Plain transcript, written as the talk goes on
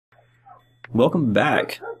Welcome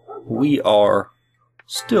back. We are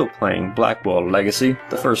still playing Blackwell Legacy,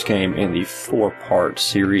 the first game in the 4-part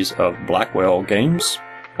series of Blackwell games.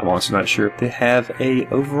 I'm also not sure if they have a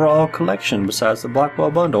overall collection besides the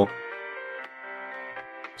Blackwell Bundle.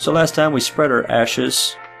 So last time we spread our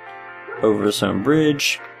ashes over some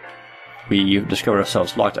bridge. We discovered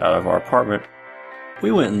ourselves locked out of our apartment.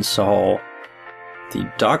 We went and saw the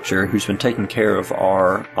doctor who's been taking care of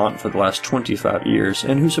our aunt for the last 25 years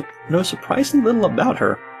and who knows surprisingly little about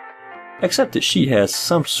her, except that she has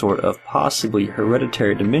some sort of possibly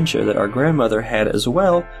hereditary dementia that our grandmother had as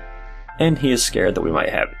well, and he is scared that we might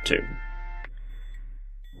have it too.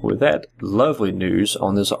 With that lovely news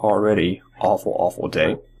on this already awful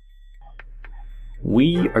day,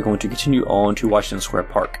 we are going to continue on to Washington Square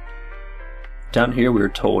Park. Down here we were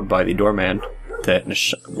told by the doorman that a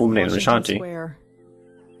woman named Nishanti...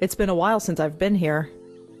 It's been a while since I've been here.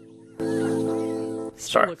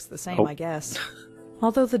 Still looks the same, I guess.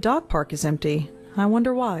 Although the dog park is empty. I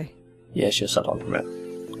wonder why. Yeah, she'll stop talking about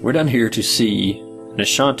it. We're down here to see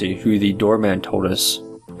Nishanti, who the doorman told us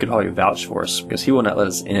could probably vouch for us, because he will not let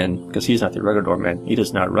us in, because he's not the regular doorman. He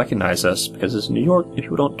does not recognize us, because it's New York and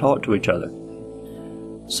people don't talk to each other.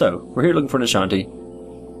 So, we're here looking for Nishanti.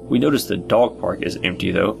 We notice the dog park is empty,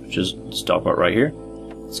 though, which is this dog park right here.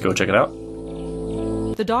 Let's go check it out.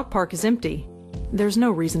 The dog park is empty. There's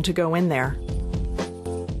no reason to go in there.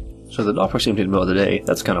 So the dog park's empty in the middle of the day.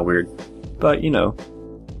 That's kind of weird. But, you know,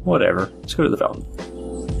 whatever. Let's go to the fountain.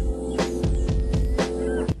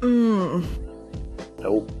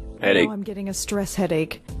 Nope. Headache. Oh, I'm getting a stress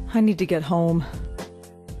headache. I need to get home.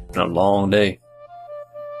 Been a long day.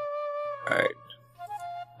 Alright.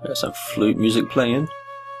 Got some flute music playing.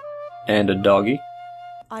 And a doggy.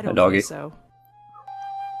 I don't think so.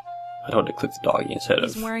 I don't want to click the doggy instead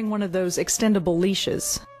of... He's wearing one of those extendable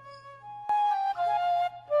leashes.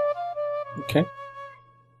 Okay.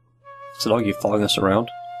 Is the doggy following us around?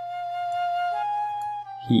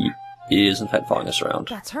 He is, in fact, following us around.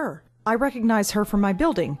 That's her. I recognize her from my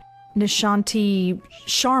building. Nishanti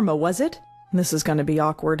Sharma, was it? This is going to be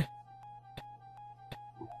awkward.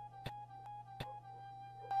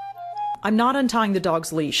 I'm not untying the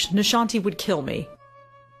dog's leash. Nishanti would kill me.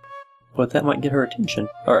 But that might get her attention.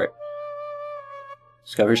 Alright.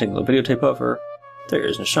 Discover taking the videotape of her. There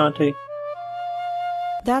is Nishanti.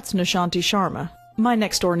 That's Nishanti Sharma. My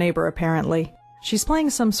next-door neighbor, apparently. She's playing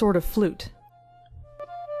some sort of flute.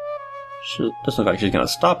 She doesn't look like she's going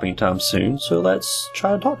to stop anytime soon, so let's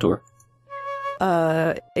try to talk to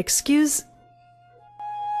her. Excuse?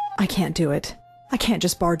 I can't do it. I can't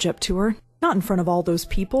just barge up to her. Not in front of all those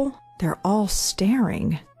people. They're all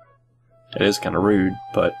staring. It is kind of rude,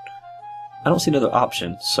 but I don't see another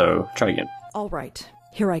option, so try again. All right.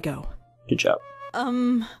 Here I go. Good job.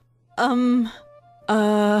 No.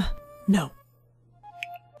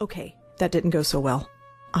 Okay, that didn't go so well.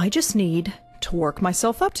 I just need to work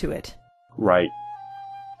myself up to it. Right.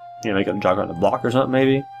 You know, make a jog around the block or something,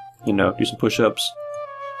 maybe? You know, do some push-ups.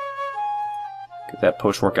 Get that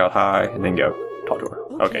post-workout high, and then go. Talk to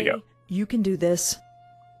her. Okay, go. You can do this.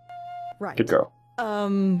 Right. Good girl.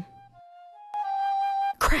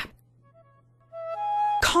 Crap.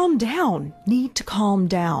 Calm down. Need to calm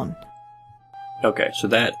down. Okay, so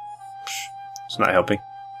that... it's not helping.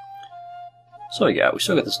 So yeah, we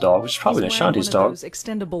still got this dog, which is probably Nishanti's dog. Those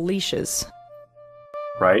extendable leashes.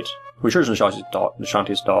 Right? We're sure it's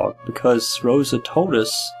Nishanti's dog, because Rosa told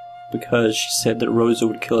us, because she said that Rosa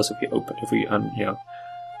would kill us if we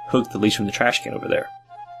hooked the leash from the trash can over there.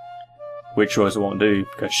 Which Rosa won't do,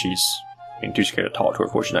 because she's too scared to talk to her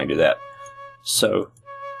before she's not gonna do that. So,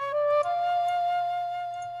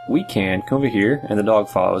 we can come over here, and the dog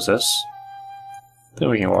follows us. Then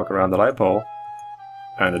we can walk around the light pole,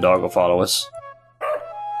 and the dog will follow us.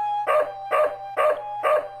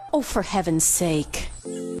 Oh, for heaven's sake.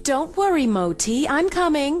 Don't worry, Moti. I'm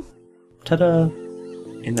coming. Ta-da!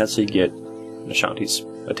 And that's how you get Nishanti's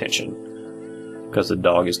attention. Because the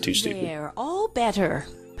dog is too stupid. There, all better.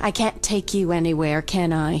 I can't take you anywhere,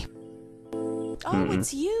 can I? Oh,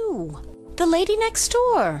 it's you. The lady next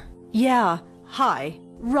door. Yeah. Hi.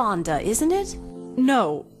 Rhonda, isn't it?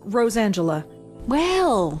 No, Rosangela.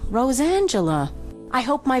 Well, Rosangela. I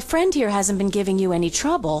hope my friend here hasn't been giving you any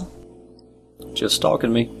trouble. Just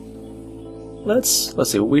stalking me. Let's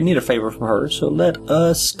see. We need a favor from her, so let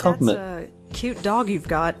us compliment. That's a cute dog you've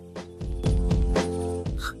got.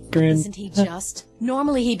 Grin. Isn't he just?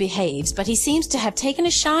 Normally he behaves, but he seems to have taken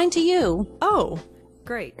a shine to you. Oh,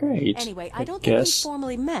 great. Great. Anyway, I don't think we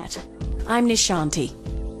formally met. I'm Nishanti.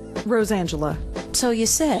 Rosangela. So you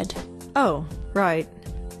said. Oh, right.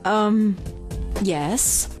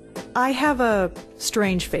 Yes? I have a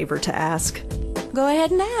strange favor to ask. Go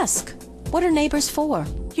ahead and ask. What are neighbors for?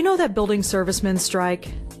 You know that building servicemen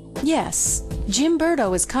strike? Yes. Jim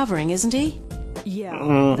Burdo is covering, isn't he?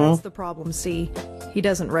 Yeah, that's the problem, see? He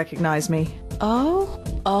doesn't recognize me. Oh?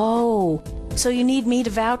 Oh. So you need me to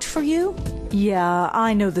vouch for you? Yeah,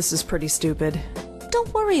 I know this is pretty stupid.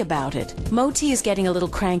 Don't worry about it. Moti is getting a little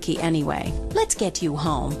cranky anyway. Let's get you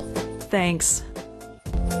home. Thanks.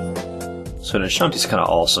 So Nishanti's kind of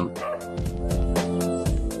awesome.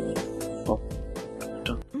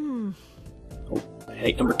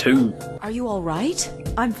 Hey, number 2. Are you all right?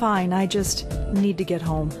 I'm fine, I just need to get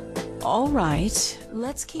home. All right.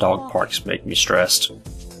 Let's keep Dog walking. parks make me stressed.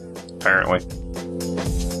 Apparently.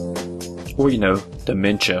 Or, you know,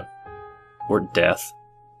 dementia. Or death.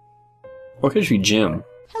 Or it could just be Jim.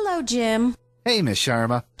 Hello, Jim. Hey, Miss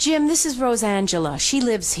Sharma. Jim, this is Rosangela. She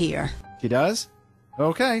lives here. She does?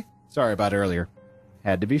 Okay. Sorry about earlier.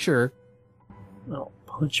 Had to be sure. I'll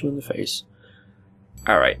punch you in the face.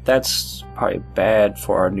 Alright, that's probably bad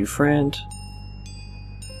for our new friend.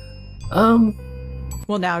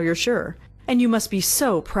 Well, now you're sure. And you must be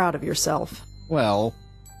so proud of yourself. Well,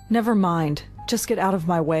 Never mind. Just get out of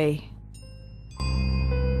my way.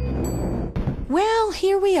 Well,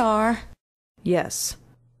 here we are. Yes.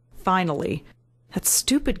 Finally. That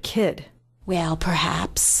stupid kid. Well,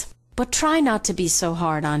 perhaps. But try not to be so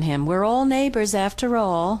hard on him. We're all neighbors after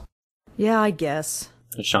all. Yeah, I guess.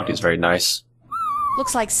 Nishanti's very nice.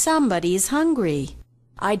 Looks like somebody's hungry.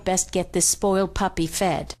 I'd best get this spoiled puppy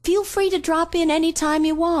fed. Feel free to drop in any time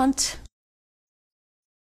you want.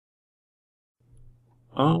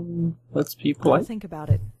 Let's be I'll polite. think about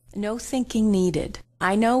it. No thinking needed.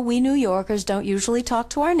 I know we New Yorkers don't usually talk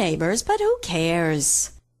to our neighbors, but who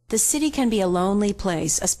cares? The city can be a lonely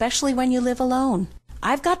place, especially when you live alone.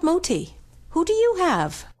 I've got Moti. Who do you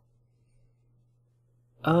have?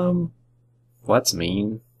 That's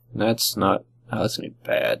mean. That's not... Oh, that's gonna be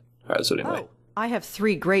bad. Alright, so anyway. Oh, I have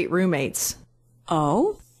 3 great roommates.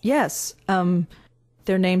 Oh? Yes,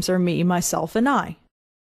 their names are me, myself, and I.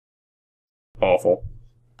 Awful.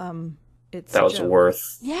 It's That a was joke.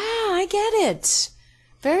 worth... Yeah, I get it.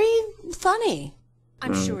 Very funny.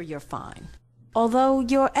 I'm sure you're fine. Although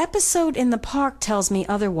your episode in the park tells me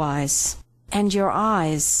otherwise. And your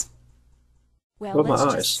eyes. Well, What about let's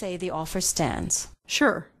my eyes? just say the offer stands.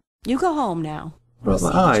 Sure. You go home now. What We'll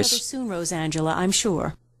about see my each eyes? other soon, Rosangela, I'm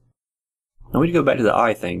sure. Now we need to go back to the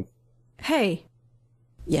eye thing. Hey,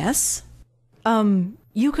 Yes?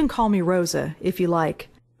 you can call me Rosa, if you like.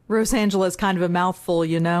 Rosangela's kind of a mouthful,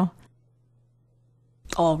 you know.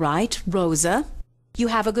 All right, Rosa. You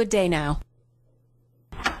have a good day now.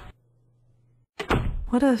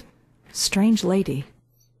 What a strange lady.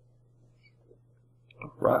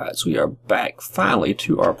 Right, so we are back finally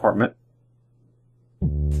to our apartment.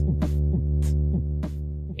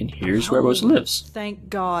 And here's where Rose lives. Thank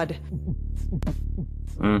God.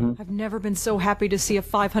 Mm-hmm. I've never been so happy to see a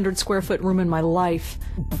 500 square foot room in my life.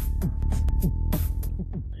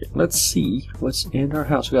 Let's see what's in our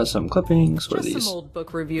house. We got some clippings. What are Just these? some old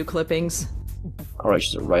book review clippings. Alright,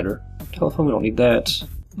 she's a writer. Telephone, we don't need that.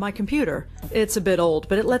 My computer. It's a bit old,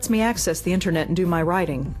 but it lets me access the internet and do my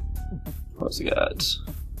writing. What else we got?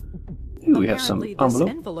 Ooh, we have some Apparently, this envelope.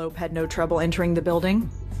 envelope had no trouble entering the building.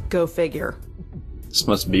 Go figure. This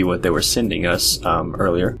must be what they were sending us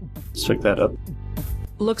earlier. Let's pick that up.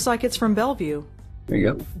 Looks like it's from Bellevue. There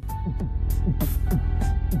you go.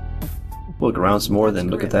 Look around some more, then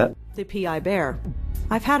look at that. The PI bear.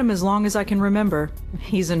 I've had him as long as I can remember.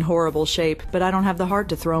 He's in horrible shape, but I don't have the heart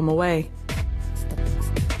to throw him away.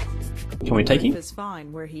 Can we take Life him? is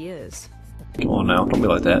fine where he is. Come on now, don't be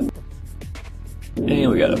like that.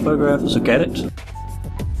 And we got a photograph. Let's look at it.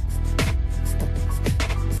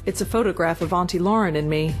 It's a photograph of Auntie Lauren and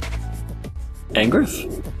me. And Griff.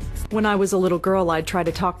 When I was a little girl, I'd try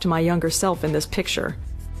to talk to my younger self in this picture.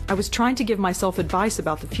 I was trying to give myself advice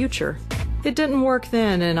about the future. It didn't work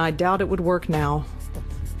then, and I doubt it would work now.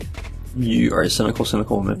 You are a cynical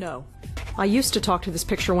woman. No. I used to talk to this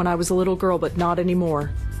picture when I was a little girl, but not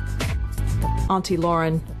anymore. Auntie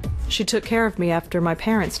Lauren. She took care of me after my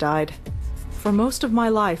parents died. For most of my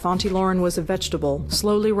life, Auntie Lauren was a vegetable,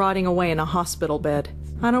 slowly rotting away in a hospital bed.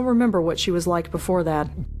 I don't remember what she was like before that.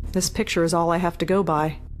 This picture is all I have to go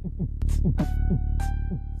by.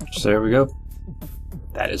 So there we go.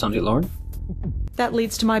 That is Auntie Lauren. That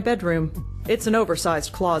leads to my bedroom. It's an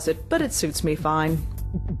oversized closet, but it suits me fine.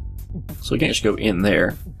 So we can't just go in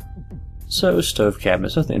there. So, stove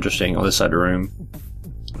cabinets, nothing interesting on this side of the room.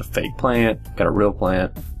 A fake plant, got a real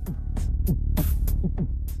plant.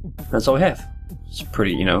 That's all we have. It's a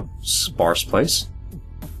pretty, sparse place.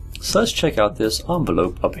 So let's check out this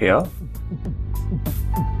envelope up here.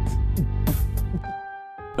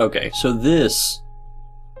 Okay, so this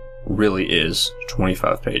really is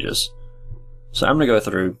 25 pages. So I'm going to go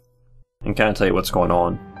through and kind of tell you what's going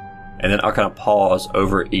on. And then I'll kind of pause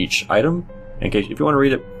over each item. In case, if you want to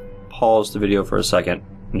read it, pause the video for a second.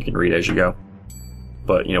 You can read as you go.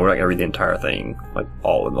 But, you know, we're not going to read the entire thing, like,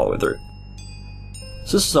 all the way through.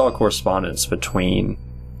 So this is all correspondence between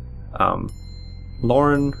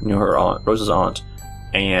Lauren, you know, her aunt, Rose's aunt,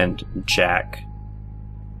 and Jack,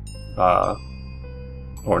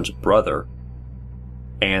 Lauren's brother,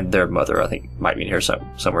 and their mother, I think, might be in here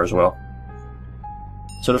somewhere as well.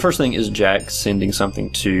 So the first thing is Jack sending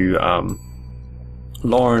something to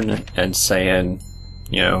Lauren and saying,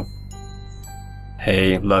 you know,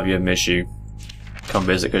 hey, love you, miss you, come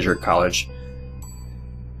visit because you're at college.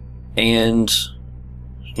 And,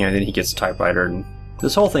 you know, then he gets a typewriter, and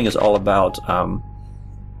this whole thing is all about,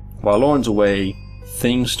 while Lauren's away,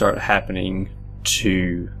 things start happening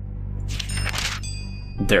to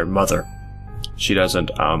their mother. She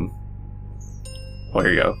doesn't, well,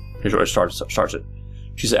 here you go. Here's where it starts it.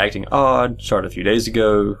 She's acting odd, started a few days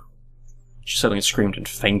ago. She suddenly screamed and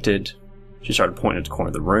fainted. She started pointing at the corner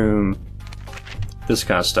of the room. This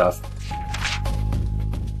kind of stuff.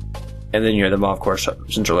 And then, you know, the mom, of course,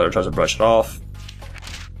 sends her a letter, tries to brush it off.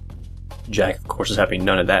 Jack, of course, is having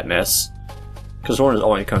none of that mess. Because Lauren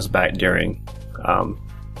only comes back during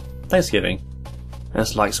Thanksgiving. And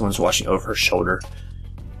it's like someone's watching over her shoulder.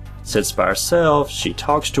 Sits by herself. She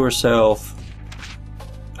talks to herself.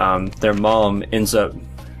 Their mom ends up...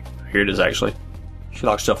 Here it is, actually. She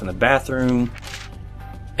locks herself in the bathroom.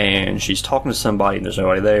 And she's talking to somebody, and there's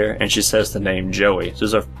nobody there. And she says the name Joey. This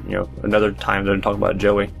is another time they're talking about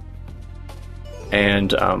Joey.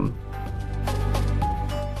 And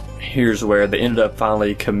here's where they ended up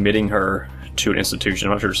finally committing her to an institution.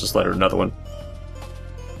 I'm not sure if this letter or another one.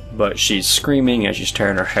 But she's screaming and she's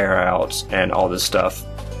tearing her hair out and all this stuff.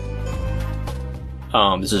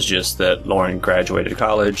 This is just that Lauren graduated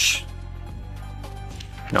college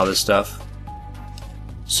and all this stuff.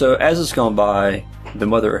 So as it's gone by, the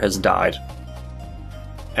mother has died.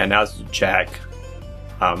 And now Jack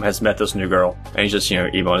has met this new girl. And he's just, you know,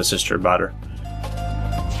 emailing his sister about her.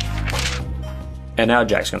 And now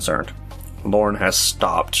Jack's concerned. Lauren has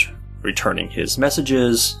stopped returning his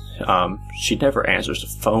messages. She never answers the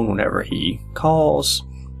phone whenever he calls.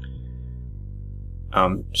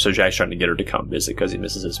 So Jack's trying to get her to come visit because he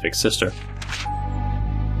misses his big sister.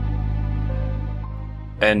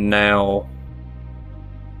 And now...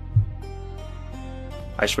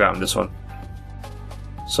 I should forgot this one.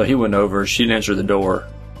 So he went over, she didn't answer the door.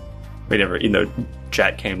 Even though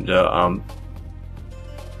Jack came to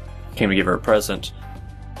give her a present.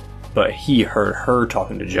 But he heard her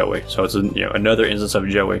talking to Joey. So it's another instance of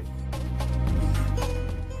Joey.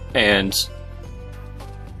 And,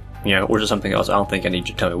 or just something else. I don't think I need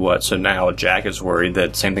you to tell me what. So now Jack is worried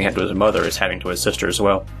that same thing happened to his mother is happening to his sister as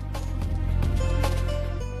well.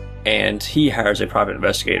 And he hires a private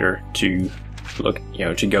investigator to look,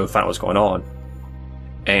 to go find out what's going on.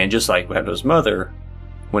 And just like what happened to his mother,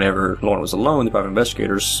 whenever Lauren was alone, the private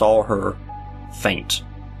investigators saw her faint.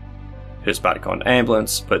 It's about to call an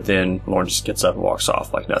ambulance, but then Lauren just gets up and walks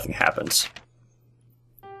off like nothing happens.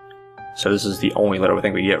 So this is the only letter I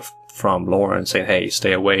think we get from Lauren saying, hey,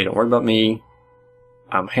 stay away, don't worry about me.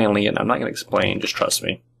 I'm handling it, I'm not going to explain, just trust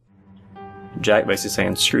me. Jack basically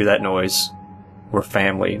saying, screw that noise. We're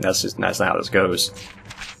family, and that's not how this goes.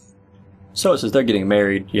 So it says they're getting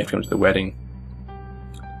married, you have to come to the wedding.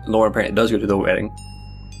 Lauren apparently does go to the wedding.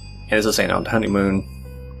 And this is saying on the honeymoon.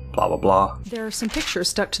 Blah, blah, blah. There are some pictures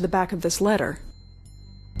stuck to the back of this letter.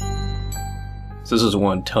 So this is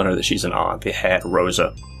one telling her that she's an aunt. They had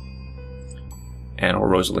Rosa. Or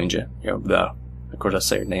Rosalinda. Of course I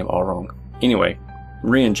say her name all wrong. Anyway,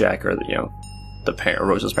 Marie and Jack are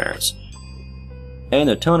Rosa's parents. And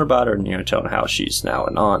they're telling her about her and, telling her how she's now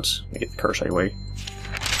an aunt. Let me get the curse away.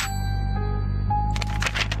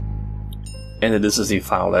 And then this is the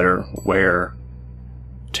final letter where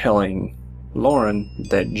telling Lauren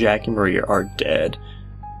that Jack and Maria are dead,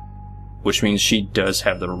 which means she does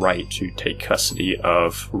have the right to take custody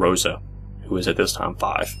of Rosa, who is at this time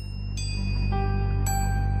 5.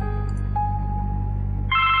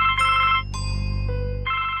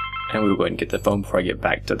 And we'll go ahead and get the phone before I get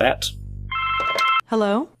back to that.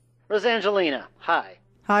 Hello? Rosangelina, hi.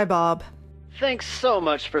 Hi, Bob. Thanks so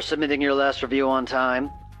much for submitting your last review on time.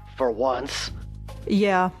 For once.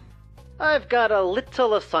 Yeah. I've got a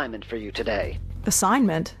little assignment for you today.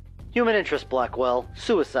 Assignment? Human interest, Blackwell.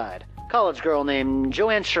 Suicide. College girl named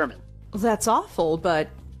Joanne Sherman. That's awful, but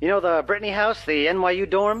You know the Brittany house, the NYU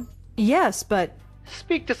dorm? Yes, but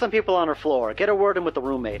Speak to some people on her floor. Get a word in with the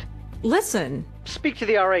roommate. listen. Speak to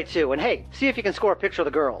the RA too, and hey, see if you can score a picture of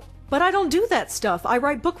the girl. But I don't do that stuff. I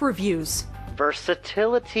write book reviews.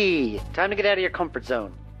 Versatility. Time to get out of your comfort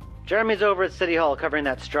zone. Jeremy's over at City Hall covering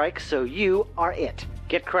that strike, so you are it.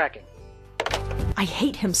 Get cracking. I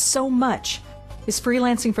hate him so much. Is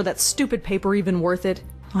freelancing for that stupid paper even worth it?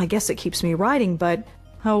 Well, I guess it keeps me writing, but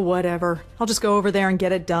oh, whatever. I'll just go over there and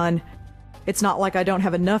get it done. It's not like I don't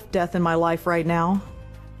have enough death in my life right now.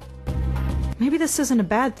 Maybe this isn't a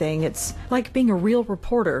bad thing. It's like being a real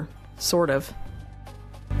reporter, sort of.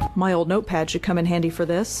 My old notepad should come in handy for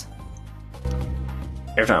this.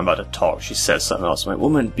 Every time I'm about to talk, she says something else. I'm like,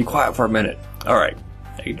 woman, be quiet for a minute. Alright,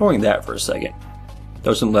 ignoring that for a second.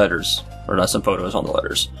 There's some letters, or not some photos on the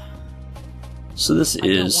letters. So this I don't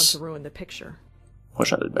want is... to ruin the picture.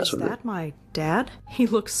 Wish I did mess Is with it. that my dad? He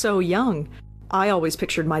looks so young. I always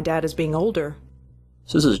pictured my dad as being older.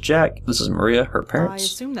 So this is Jack, this is Maria, her I parents.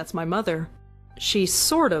 assume that's my mother. She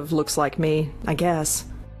sort of looks like me, I guess.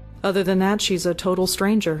 Other than that, she's a total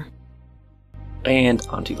stranger. And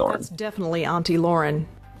Auntie Lauren. That's definitely Auntie Lauren.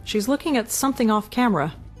 She's looking at something off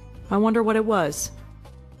camera. I wonder what it was.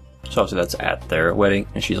 So obviously that's at their wedding,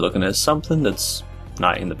 and she's looking at something that's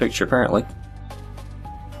not in the picture apparently.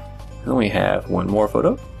 And then we have one more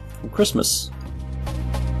photo from Christmas.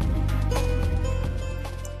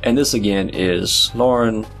 And this again is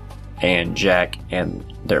Lauren and Jack and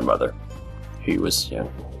their mother, who was,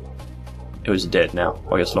 it was dead now.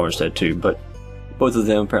 Well, I guess Lauren's dead too, but both of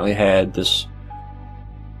them apparently had this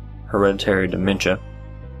hereditary dementia.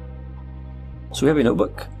 So we have a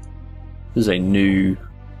notebook. This is a new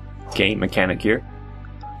game mechanic here.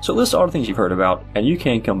 So it lists all the things you've heard about, and you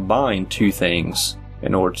can combine two things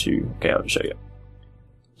in order to... Okay, I'll show you.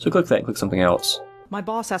 So click that and click something else. My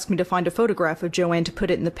boss asked me to find a photograph of Joanne to put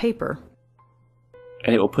it in the paper.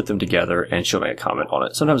 And it will put them together, and she'll make a comment on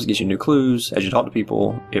it. Sometimes it gives you new clues. As you talk to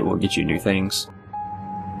people, it will get you new things.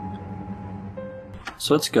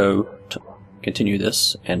 So let's go to continue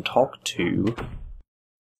this and talk to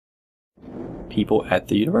people at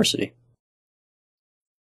the university.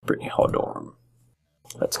 Brittany Hall dorm.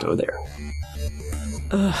 Let's go there.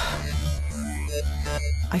 Ugh.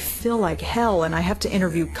 I feel like hell, and I have to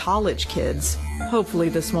interview college kids. Hopefully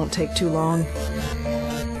this won't take too long.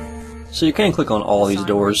 So you can click on all these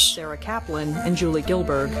doors Sarah Kaplan and Julie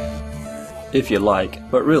Gilberg. if you like,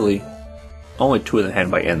 but really, only two of them had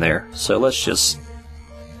anybody in there. So let's just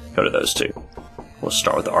go to those two. We'll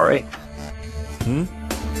start with the RA.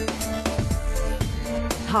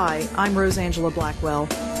 Hi, I'm Rosangela Blackwell.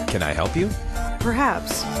 Can I help you?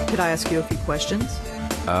 Perhaps. Could I ask you a few questions?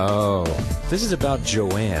 Oh, this is about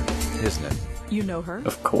Joanne, isn't it? You know her?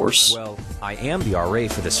 Of course. Well, I am the RA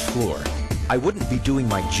for this floor. I wouldn't be doing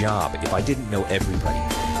my job if I didn't know everybody.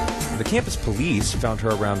 The campus police found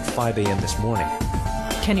her around 5 a.m. this morning.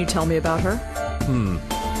 Can you tell me about her?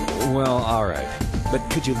 Well, alright. But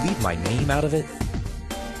could you leave my name out of it?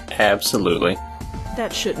 Absolutely.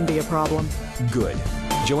 That shouldn't be a problem. Good.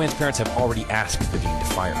 Joanne's parents have already asked the dean to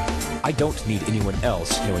fire me. I don't need anyone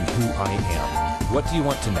else knowing who I am. What do you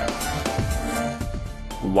want to know?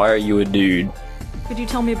 Why are you a dude? Could you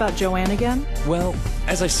tell me about Joanne again? Well,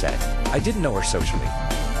 as I said, I didn't know her socially,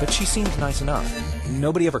 but she seemed nice enough.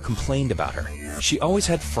 Nobody ever complained about her. She always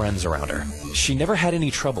had friends around her. She never had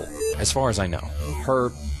any trouble, as far as I know.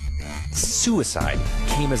 Her suicide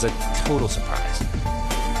came as a total surprise.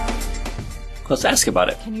 Let's ask about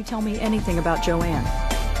it. Can you tell me anything about Joanne?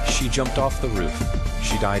 She jumped off the roof.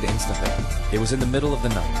 She died instantly. It was in the middle of the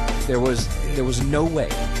night. There was no way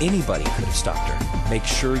anybody could have stopped her. Make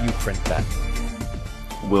sure you print that.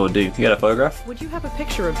 Will do. You got a photograph? Would you have a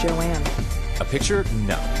picture of Joanne? A picture?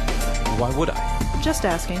 No. Why would I? Just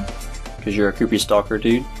asking. Because you're a creepy stalker,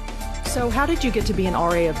 dude. So how did you get to be an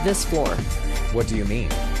RA of this floor? What do you mean?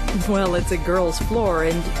 Well, it's a girl's floor,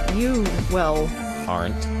 and you, well,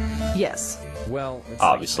 Aren't? yes. Well, it's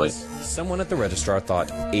Obviously. like this. Someone at the registrar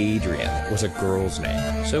thought Adrian was a girl's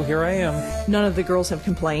name. So here I am. None of the girls have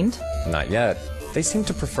complained? Not yet. They seem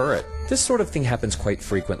to prefer it. This sort of thing happens quite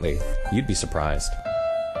frequently. You'd be surprised.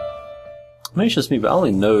 Maybe it's just me, but I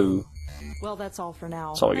only know... Well, that's all for now.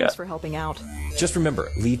 That's all we Thanks got. for helping out. Just remember,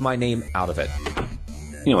 leave my name out of it.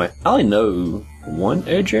 Anyway, I only know one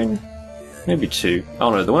Adrian? Maybe two. I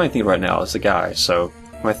don't know. The one I think of right now is the guy, so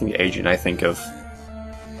when I think of Adrian, I think of...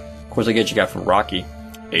 Of course, I get you got from Rocky,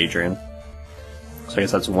 Adrian. So I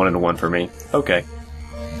guess that's 1 and 1 for me. Okay.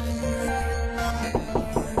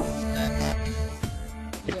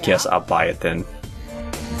 I guess I'll buy it then.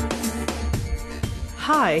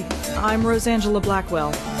 Hi, I'm Rosangela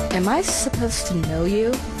Blackwell. Am I supposed to know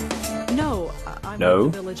you? No, I'm No?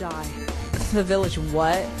 with the Village Eye. The Village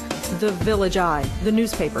what? The Village Eye, the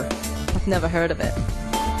newspaper. I've never heard of it.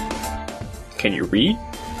 Can you read?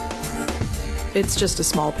 It's just a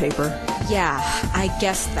small paper. Yeah, I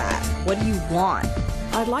guess that. What do you want?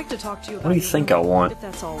 I'd like to talk to you about What do you your think I roommate, want? if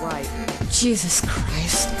that's all right. Jesus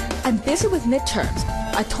Christ. I'm busy with midterms.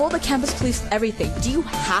 I told the campus police everything. Do you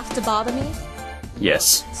have to bother me?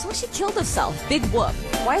 Yes. So she killed herself. Big whoop.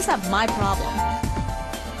 Why is that my problem?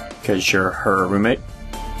 Because you're her roommate?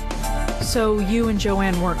 So you and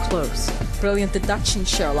Joanne weren't close. Brilliant deduction,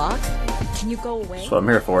 Sherlock. Can you go away? That's what I'm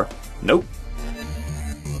here for. Nope.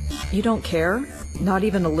 You don't care? Not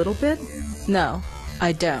even a little bit? No,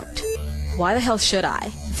 I don't. Why the hell should I?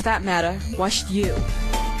 For that matter, why should you?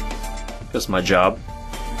 That's my job.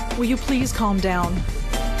 Will you please calm down?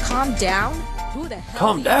 Calm down? Who the hell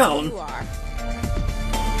Calm do you down? think you are?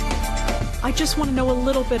 I just want to know a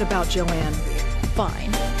little bit about Joanne.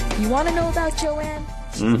 Fine. You want to know about Joanne?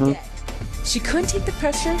 She's dead. She couldn't take the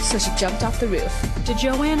pressure, so she jumped off the roof. Did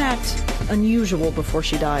Joanne act unusual before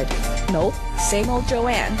she died? Nope, same old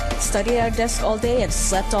Joanne. Studied at her desk all day and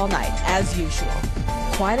slept all night, as usual.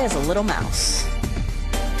 Quiet as a little mouse.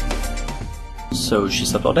 So she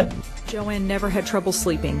slept all day? Joanne never had trouble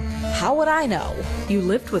sleeping. How would I know? You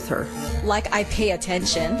lived with her. Like I pay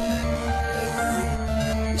attention.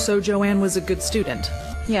 So Joanne was a good student.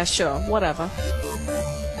 Yeah, sure, whatever.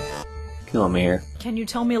 Kill me here. Can you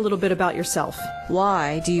tell me a little bit about yourself?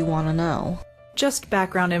 Why do you want to know? Just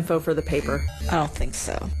background info for the paper. I don't think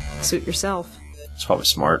so. Suit yourself. It's probably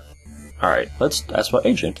smart. Alright, let's ask about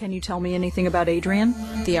Adrian. Can you tell me anything about Adrian?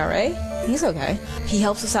 The RA? He's okay. He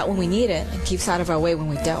helps us out when we need it and keeps out of our way when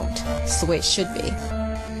we don't. It's the way it should be.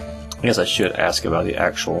 I guess I should ask about the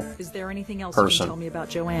actual... Is there anything else you Person. can tell me about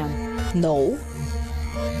Joanne? No.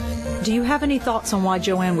 Do you have any thoughts on why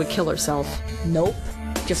Joanne would kill herself? Nope.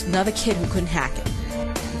 Just another kid who couldn't hack it.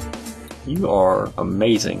 You are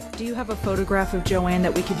amazing. Do you have a photograph of Joanne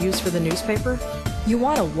that we could use for the newspaper? You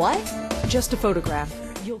want a what? Just a photograph.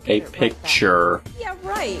 You'll get A it right back. picture. Yeah,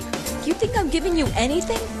 right. You think I'm giving you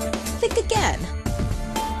anything? Think again.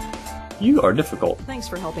 You are difficult. Thanks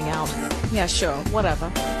for helping out. Yeah, sure, whatever.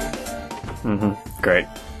 Great.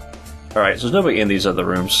 Alright, so there's nobody in these other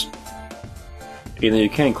rooms. Either you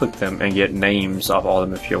can click them and get names off all of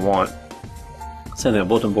them if you want. Same thing on the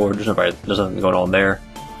bulletin board, there's nothing going on there.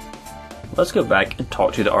 Let's go back and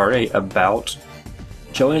talk to the RA about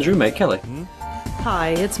Joanne's roommate, Kelly. Hi,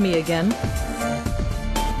 it's me again.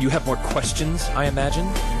 You have more questions, I imagine?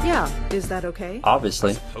 Yeah, is that okay?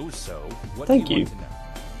 Obviously. Suppose so. What Thank do you. want to know?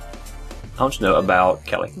 I want to know about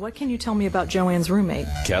Kelly. What can you tell me about Joanne's roommate?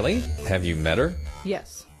 Kelly? Have you met her?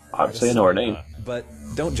 Yes. Obviously, I know her name. But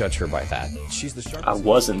don't judge her by that. She's the sharpest. I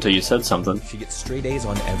wasn't until you said something. She gets straight A's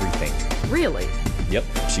on everything. Really? Yep,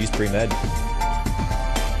 she's pre-med.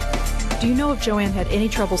 Do you know if Joanne had any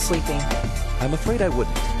trouble sleeping? I'm afraid I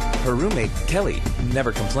wouldn't. Her roommate, Kelly,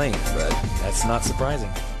 never complained, but that's not surprising.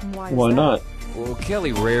 Why is Why that? not? Well,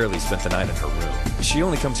 Kelly rarely spent the night in her room. She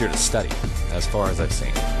only comes here to study, as far as I've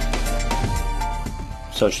seen.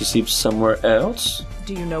 So she sleeps somewhere else?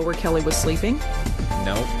 Do you know where Kelly was sleeping?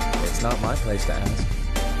 No, it's not my place to ask.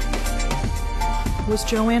 Was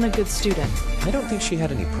Joanne a good student? I don't think she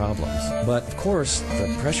had any problems. But, of course,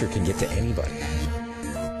 the pressure can get to anybody.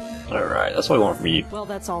 Alright, that's what I want from you. Well,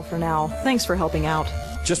 that's all for now. Thanks for helping out.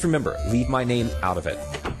 Just remember, leave my name out of it.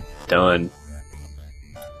 Done.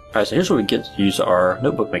 Alright, so here's where we get to use our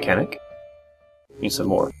notebook mechanic. Need some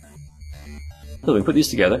more. So we can put these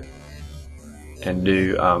together. And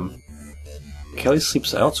do, Kelly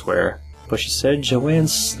sleeps elsewhere, but she said Joanne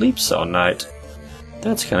sleeps all night.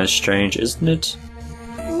 That's kind of strange, isn't it?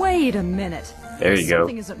 Wait a minute. There you go.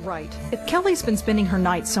 Something isn't right. If Kelly's been spending her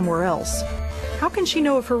night somewhere else, how can she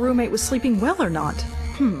know if her roommate was sleeping well or not? I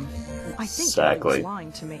think Kelly Exactly. was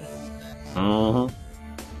lying to me.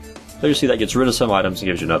 So you see that gets rid of some items and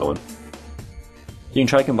gives you another one. You can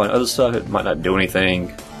try to combine other stuff, it might not do anything.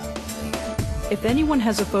 If anyone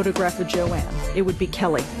has a photograph of Joanne, it would be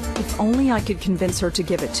Kelly. If only I could convince her to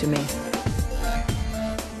give it to me.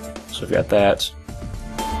 So we've got that.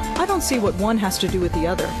 I don't see what one has to do with the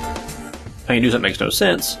other. And you do something that makes no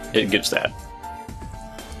sense, it gets that.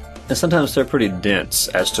 And sometimes they're pretty dense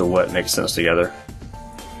as to what makes sense together.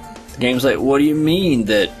 The game's like, what do you mean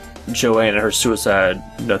that Joanne and her suicide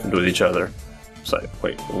have nothing to do with each other? It's like,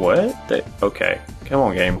 wait, what? Okay, come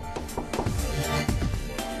on, game.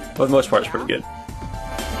 But for the most part, it's pretty good.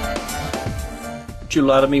 Did you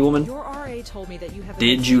lie to me, woman? Your RA told me that you have.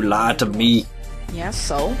 Did you lie to me? Yeah,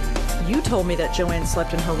 so? You told me that Joanne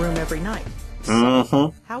slept in her room every night.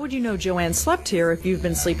 Mm-hmm. How would you know Joanne slept here if you've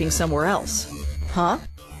been sleeping somewhere else? Huh?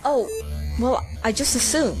 Oh, well, I just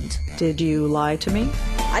assumed. Did you lie to me?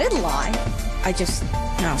 I didn't lie. I just...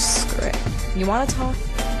 No, screw it. You want to talk?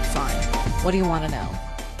 Fine. What do you want to know?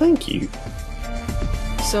 Thank you.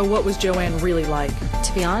 So what was Joanne really like?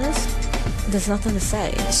 To be honest, there's nothing to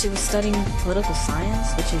say. She was studying political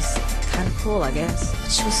science, which is kind of cool, I guess.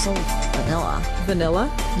 But she was so vanilla.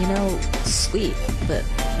 Vanilla? You know, sweet, but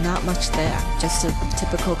not much there. Just a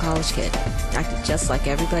typical college kid. Acted just like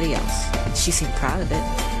everybody else. She seemed proud of it.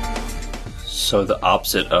 So the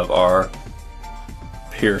opposite of our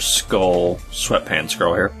pierced skull sweatpants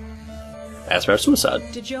girl here. Asked about suicide.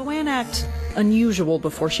 Did Joanne act unusual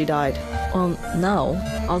before she died? Well, no.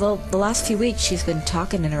 Although the last few weeks she's been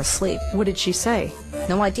talking in her sleep. What did she say?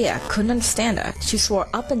 No idea. Couldn't understand her. She swore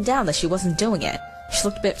up and down that she wasn't doing it. She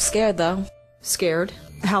looked a bit scared, though. Scared?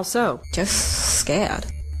 How so? Just scared.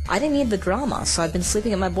 I didn't need the drama, so I've been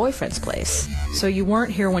sleeping at my boyfriend's place. So you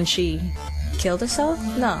weren't here when she... Killed herself?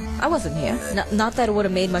 No, I wasn't here. Not that it would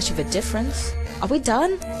have made much of a difference. Are we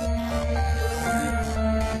done?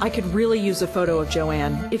 I could really use a photo of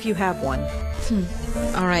Joanne, if you have one.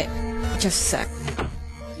 Alright, just a sec.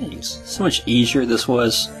 Jeez, so much easier this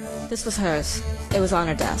was. This was hers. It was on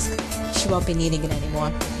her desk. She won't be needing it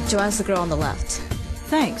anymore. Joanne's the girl on the left.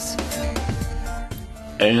 Thanks.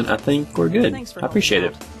 And I think we're good. Thanks for I appreciate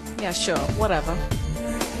it. Yeah, sure, whatever.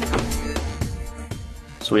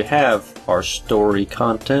 So we have our story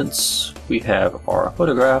contents. We have our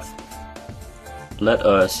photograph. Let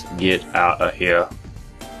us get out of here.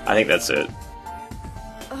 I think that's it.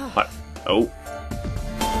 Oh.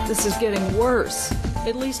 This is getting worse.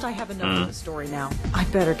 At least I have enough of the story now. I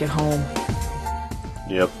better get home.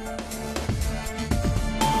 Yep.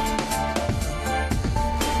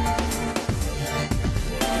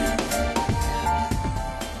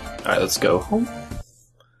 Alright, let's go home.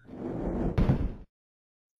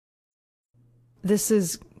 This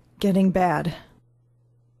is getting bad.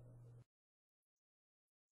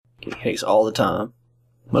 Getting headaches all the time.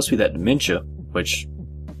 Must be that dementia, which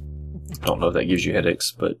I don't know if that gives you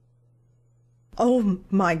headaches, but... Oh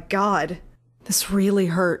my god. This really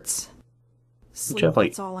hurts. Sleep, have,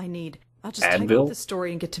 like, that's all I need. I'll just type Advil? up the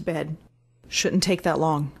story and get to bed. Shouldn't take that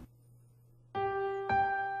long.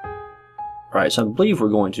 Right, so I believe we're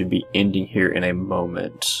going to be ending here in a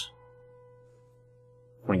moment.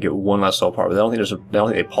 I'm going to get one last little part, but I don't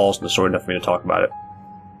think they paused the story enough for me to talk about it.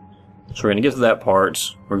 So we're going to get to that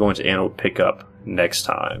part. We're going to end and we'll pick up next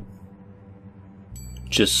time.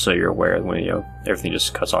 Just so you're aware when, everything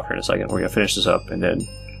just cuts off here in a second. We're going to finish this up and then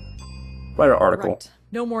write our article. Right.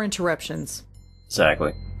 No more interruptions.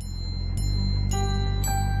 Exactly.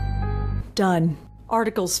 Done.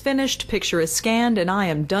 Article's finished, picture is scanned, and I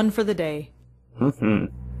am done for the day.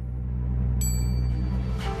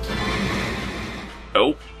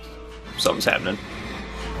 Oh. Something's happening.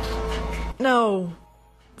 No.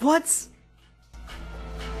 What's...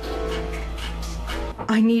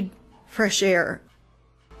 I need fresh air.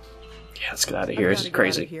 Yeah, let's get out of here. This is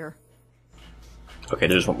crazy. Here. Okay,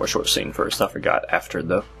 there's one more short scene first. I forgot after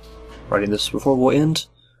the writing this before we'll end.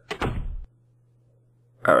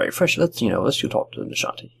 Alright, fresh, let's go talk to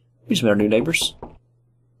Nishanti. We just met our new neighbors.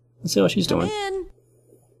 Let's see what she's doing. In.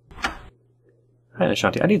 Hi,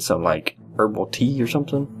 Nishanti. I need some, herbal tea or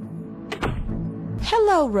something.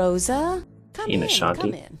 Hello, Rosa. Come Hey, in, Nishanti.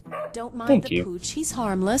 come in. Don't mind Thank the you. pooch, he's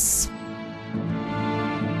harmless.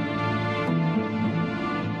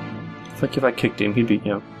 If I kicked him, he'd be,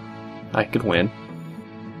 I could win.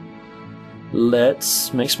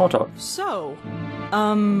 Let's make small talk. So,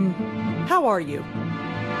 how are you?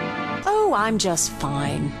 Oh, I'm just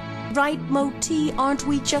fine. Right, Moti? Aren't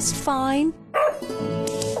we just fine?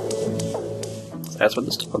 That's what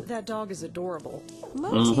this took. That dog is adorable.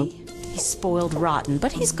 Moti? He's spoiled rotten,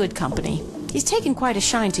 but he's good company. He's taken quite a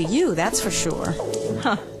shine to you, that's for sure.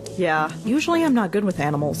 Huh. Yeah. Usually I'm not good with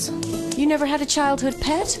animals. You never had a childhood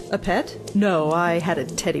pet? A pet? No, I had a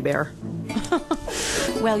teddy bear.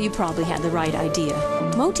 Well, you probably had the right idea.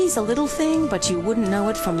 Moti's a little thing, but you wouldn't know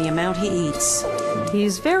it from the amount he eats.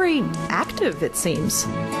 He's very active, it seems.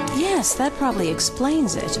 Yes, that probably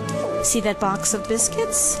explains it. See that box of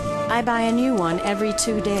biscuits? I buy a new one every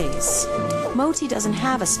 2 days. Moti doesn't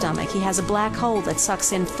have a stomach. He has a black hole that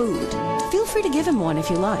sucks in food. Feel free to give him one if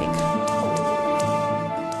you like.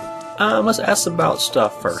 Let's ask about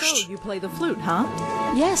stuff first. So, you play the flute, huh?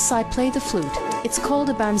 Yes, I play the flute. It's called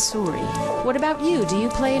a bansuri. What about you? Do you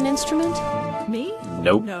play an instrument? Me?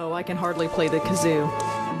 Nope. No, I can hardly play the kazoo.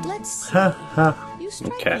 Let's see. Ha ha. You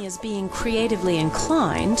strike Okay. me as being creatively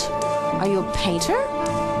inclined. Are you a painter?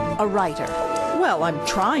 A writer? Well, I'm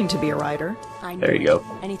trying to be a writer. I know. There you go.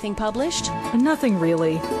 Anything published? Nothing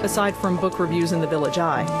really, aside from book reviews in the Village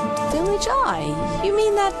Eye. Village Eye? You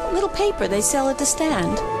mean that little paper they sell at the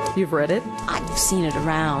stand? You've read it? I've seen it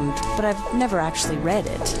around, but I've never actually read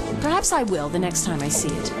it. Perhaps I will the next time I see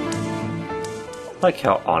it. Like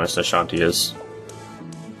how honest Ashanti is.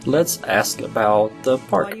 Let's ask about the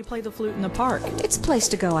park. Why do you play the flute in the park? It's a place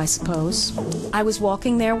to go, I suppose. I was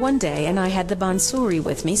walking there one day and I had the bansuri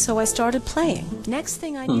with me, so I started playing. Next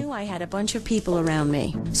thing I knew, I had a bunch of people around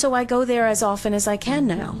me. So I go there as often as I can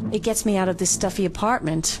now. It gets me out of this stuffy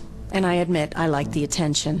apartment, and I admit I like the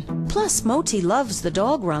attention. Plus, Moti loves the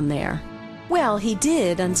dog run there. Well, he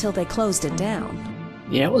did until they closed it down.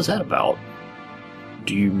 Yeah, what was that about?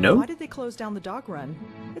 Do you know? Why did they close down the dog run?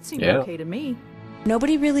 It seemed Yeah. okay to me.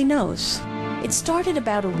 Nobody really knows. It started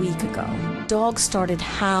about a week ago. Dogs started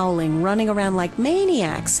howling, running around like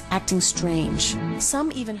maniacs, acting strange.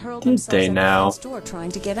 Some even hurled Did themselves they at the now? fence door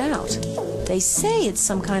trying to get out. They say it's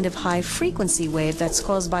some kind of high-frequency wave that's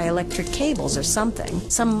caused by electric cables or something.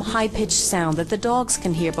 Some high-pitched sound that the dogs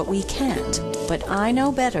can hear, but we can't. But I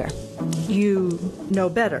know better. You know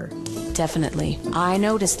better. Definitely. I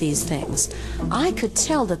noticed these things. I could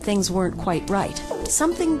tell that things weren't quite right.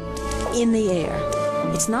 Something in the air.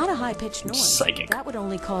 It's not a high-pitched noise. Psychic. That would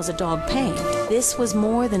only cause a dog pain. This was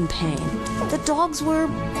more than pain. The dogs were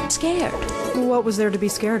scared. What was there to be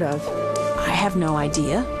scared of? I have no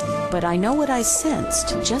idea, but I know what I sensed,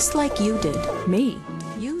 just like you did. Me?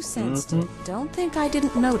 You sensed it. Don't think I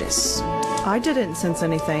didn't notice. I didn't sense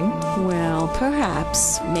anything. Well,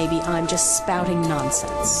 perhaps. Maybe I'm just spouting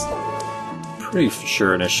nonsense. Pretty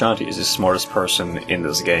sure Ashanti is the smartest person in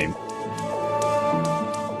this game.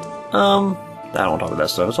 I don't talk about that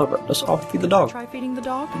stuff. Let's all feed the dog. Try feeding the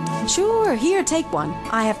dog? Sure, here, take one.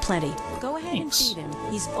 I have plenty. Go ahead Thanks. and feed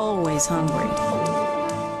him. He's always hungry.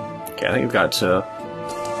 Okay, I think we've got to...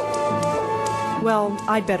 Well,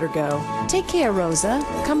 I'd better go. Take care, Rosa.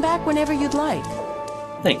 Come back whenever you'd like.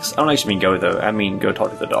 Thanks. I don't actually mean go, though. I mean go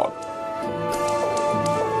talk to the dog.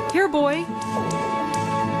 Here, boy.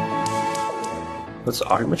 Let's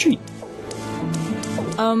offer him a treat.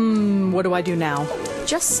 What do I do now?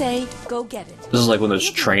 Just say, go get it. This is like one of those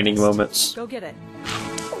training moments Go get it.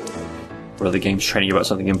 where the game's training you about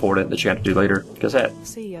something important that you have to do later, because that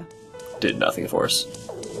See ya. did nothing for us.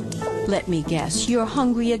 Let me guess, you're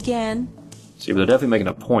hungry again? See, but they're definitely making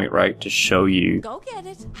a point, right, to show you Go get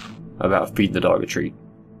it. about feeding the dog a treat.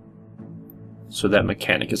 So that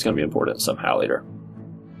mechanic is going to be important somehow later.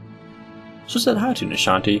 So said hi to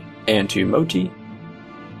Ashanti and to Moti.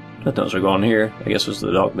 Nothing else are going on here. I guess it was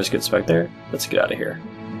the dog biscuits back there. Let's get out of here.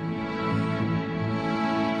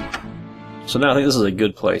 So now I think this is a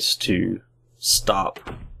good place to stop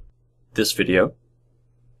this video.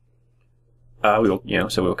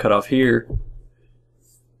 We'll cut off here.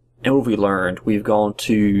 And what have we learned? We got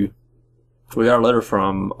a letter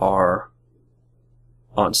from our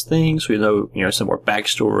aunt's things. We know, some more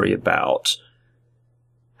backstory about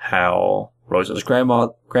how Rosa's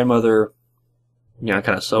grandmother, kind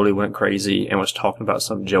of slowly went crazy and was talking about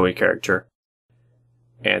some Joey character.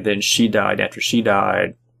 And then she died. After she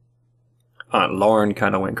died, Aunt Lauren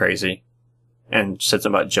kind of went crazy and said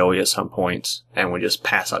something about Joey at some point and would just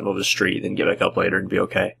pass out in the middle of the street, then get back up later and be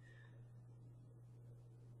okay.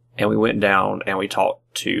 And we went down and we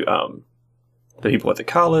talked to the people at the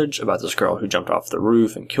college about this girl who jumped off the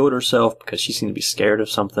roof and killed herself because she seemed to be scared of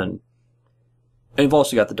something. And we've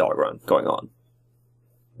also got the dog run going on.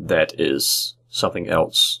 That is something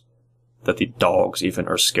else that the dogs even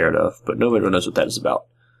are scared of, but nobody really knows what that is about.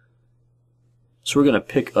 So we're going to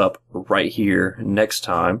pick up right here next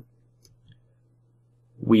time.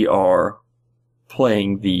 We are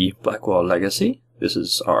playing the Blackwell Legacy. This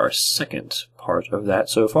is our second part of that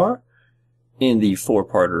so far in the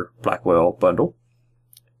 4-parter Blackwell Bundle.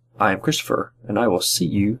 I am Christopher, and I will see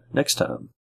you next time.